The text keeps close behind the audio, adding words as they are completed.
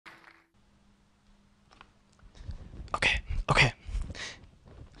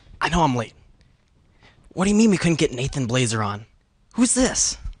know I'm late. What do you mean we couldn't get Nathan Blazer on? Who's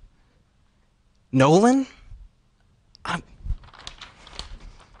this? Nolan?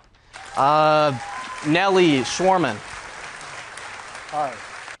 Noah Schwarman. Hi.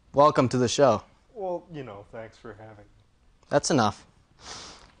 Welcome to the show. Well, thanks for having me. That's enough.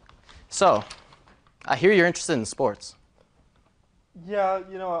 So, I hear you're interested in sports. Yeah,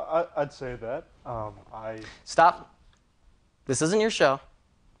 I'd say that. Stop. This isn't your show.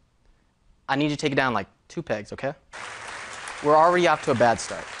 I need you to take it down like 2 pegs, okay? We're already off to a bad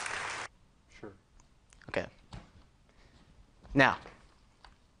start. Sure. Okay. Now,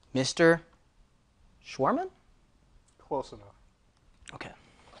 Mr. Schwarman? Close enough. Okay.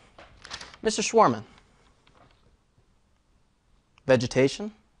 Mr. Schwarman.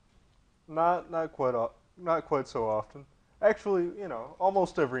 Vegetation? Not quite so often. Actually,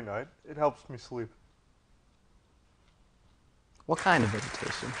 almost every night. It helps me sleep. What kind of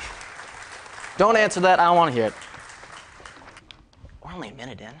vegetation? Don't answer that. I don't want to hear it. We're only a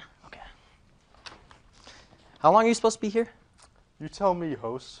minute in. Okay. How long are you supposed to be here? You tell me,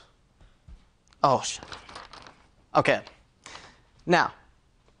 host. Oh, shit. Okay. Now,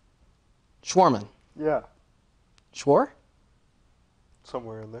 Schwarman. Yeah, Schwar?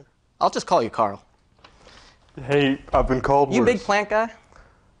 somewhere in there. I'll just call you Carl. Hey, I've been called You worse. big plant guy?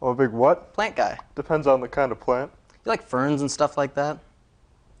 Oh, a big what? Plant guy. Depends on the kind of plant. You like ferns and stuff like that?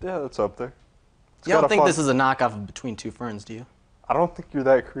 Yeah, that's up there. You don't think this is a knockoff of Between Two Ferns, do you? I don't think you're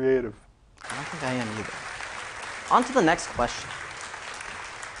that creative. I don't think I am either. On to the next question.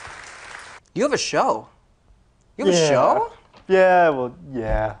 You have a show? You have a show? Yeah, well,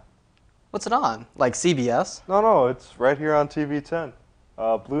 yeah. What's it on? Like CBS? No, it's right here on TV 10.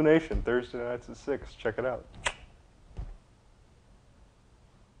 Blue Nation, Thursday nights at 6. Check it out.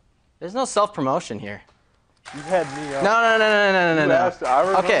 There's no self-promotion here. You had me on. No. I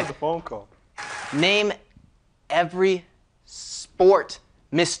remember Okay. the phone call. Name every sport,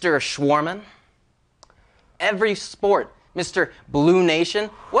 Mr. Schwarman. Every sport, Mr. Blue Nation.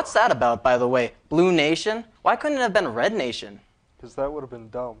 What's that about, by the way? Blue Nation? Why couldn't it have been Red Nation? Because that would have been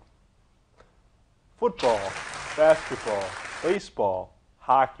dumb. Football, basketball, baseball,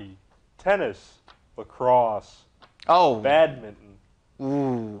 hockey, tennis, lacrosse, Oh, badminton.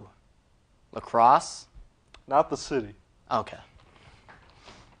 ooh. Lacrosse? Not the city. Okay.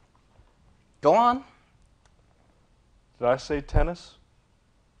 Go on. Did I say tennis?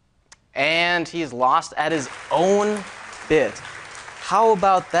 And he's lost at his own bit. How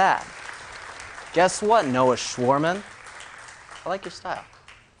about that? Guess what, Noah Schwarman? I like your style.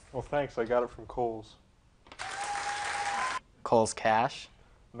 Well, thanks. I got it from Kohl's. Cole's Cash.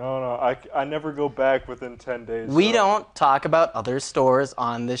 No, I never go back within 10 days. We so- don't talk about other stores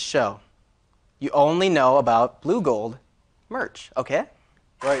on this show. You only know about Blue Gold merch, okay?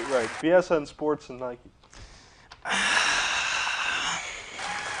 Right. BSN Sports and Nike.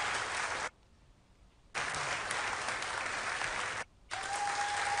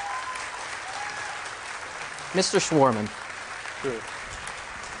 Mr. Schwarman, Sure.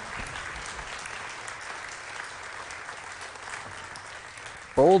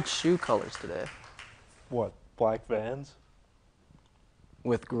 bold shoe colors today What, black Vans?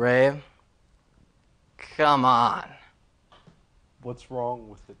 with gray. Come on. What's wrong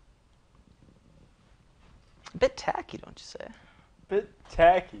with it? A bit tacky, don't you say? Bit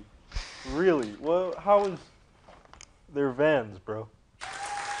tacky. Really? Well, how is... They're Vans, bro.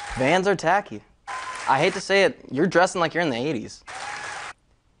 Vans are tacky. I hate to say it, you're dressing like you're in the 80s.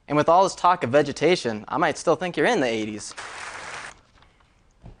 And with all this talk of vegetation, I might still think you're in the 80s.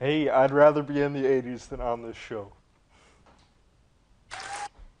 Hey, I'd rather be in the 80s than on this show.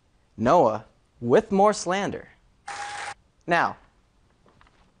 Noah, with more slander. Now,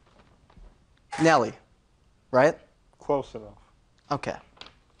 Nelly, right? Close enough. Okay.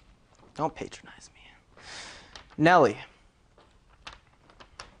 Don't patronize me. Nelly.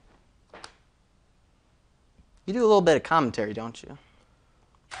 You do a little bit of commentary, don't you?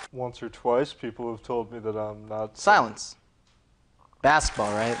 Once or twice, people have told me that I'm not... Silence.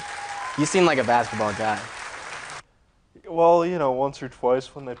 Basketball, right? You seem like a basketball guy. Well, once or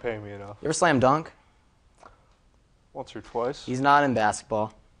twice when they pay me enough. You ever slam dunk? Once or twice. He's not in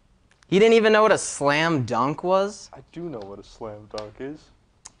basketball. He didn't even know what a slam dunk was? I do know what a slam dunk is.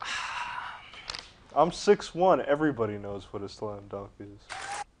 I'm 6'1". Everybody knows what a slam dunk is.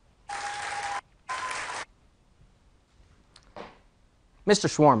 Mr.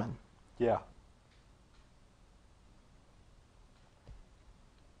 Schwarman, Yeah.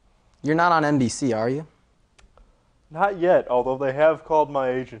 you're not on NBC, are you? Not yet, although they have called my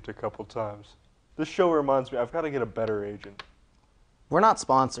agent a couple times. This show reminds me, I've got to get a better agent. We're not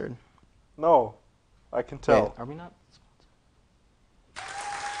sponsored. No, I can tell. Wait, are we not sponsored?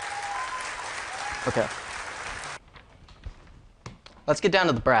 Okay. Let's get down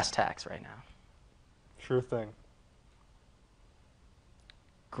to the brass tacks right now. Sure thing.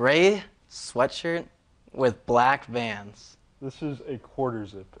 Gray sweatshirt with black Vans. This is a quarter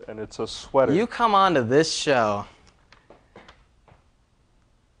zip, and it's a sweater. You come on to this show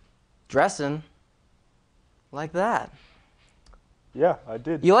dressing like that. Yeah, I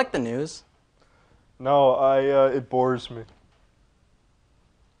did. You like the news? No, it bores me.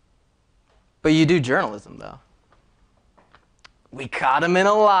 But you do journalism, though. We caught him in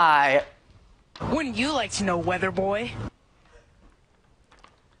a lie. Wouldn't you like to know, Weather Boy?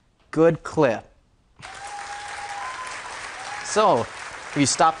 Good clip. So, have you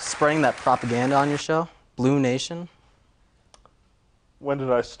stopped spreading that propaganda on your show? Blue Nation? When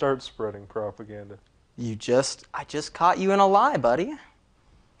did I start spreading propaganda? I just caught you in a lie, buddy.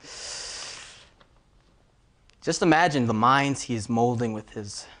 Just imagine the minds he's molding with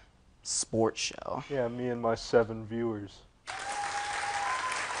his sports show. Yeah, me and my 7 viewers.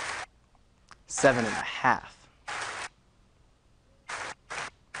 7.5.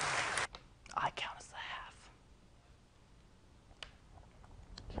 I count as the half.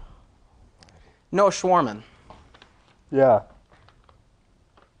 Noah Schwarman. Yeah.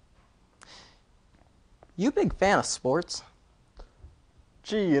 You a big fan of sports?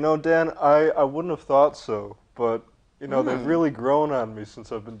 Gee, you know, Dan, I wouldn't have thought so, but, you know, they've really grown on me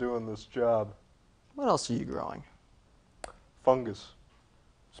since I've been doing this job. What else are you growing? Fungus.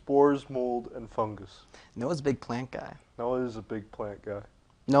 Spores, mold, and fungus. Noah's a big plant guy. Noah is a big plant guy.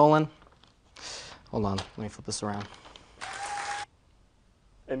 Nolan, hold on, let me flip this around.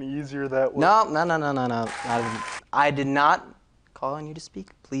 Any easier that way? No. I did not call on you to speak,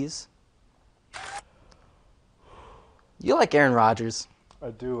 please. You like Aaron Rodgers.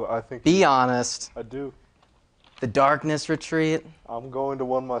 I do. I think. Be honest. I do. The Darkness Retreat. I'm going to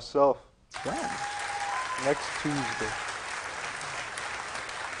one myself. When? Next Tuesday.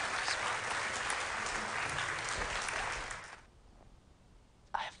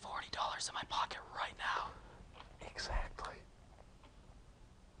 I have $40 in my pocket right now. Exactly.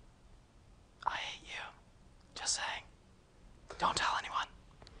 I hate you. Just saying. Don't tell anyone.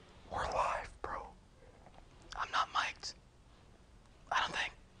 We're live, bro. I'm not mic'd. I don't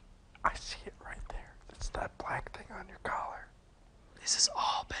think. I see it right there. It's that black thing on your collar. This has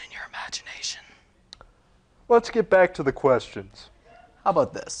all been in your imagination. Let's get back to the questions. How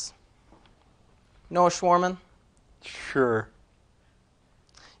about this? Noah Schwarman? Sure.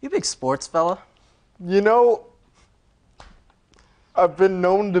 You a big sports fella? You know, I've been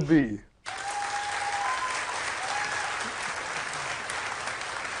known to be.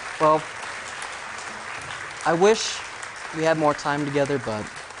 Well, I wish we had more time together, but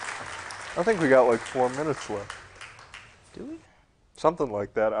I think we got like 4 minutes left. do we? Something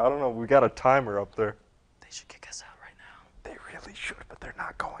like that. I don't know. We got a timer up there. They should kick us out right now. They really should, but they're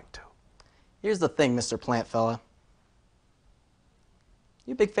not going to. Here's the thing, Mr. Plant Fella.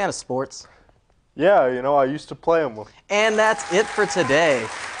 You a big fan of sports? Yeah, you know, I used to play them. And that's it for today.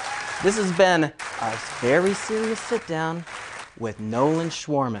 This has been a very serious sit-down with Nolan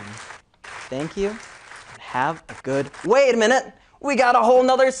Schwarman. Thank you, and have a good... Wait a minute! We got a whole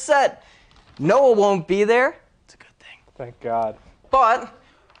nother set! Noah won't be there. It's a good thing. Thank God. But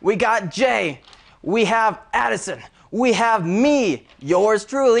we got Jay, we have Addison, we have me, yours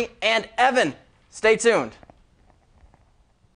truly, and Evan. Stay tuned.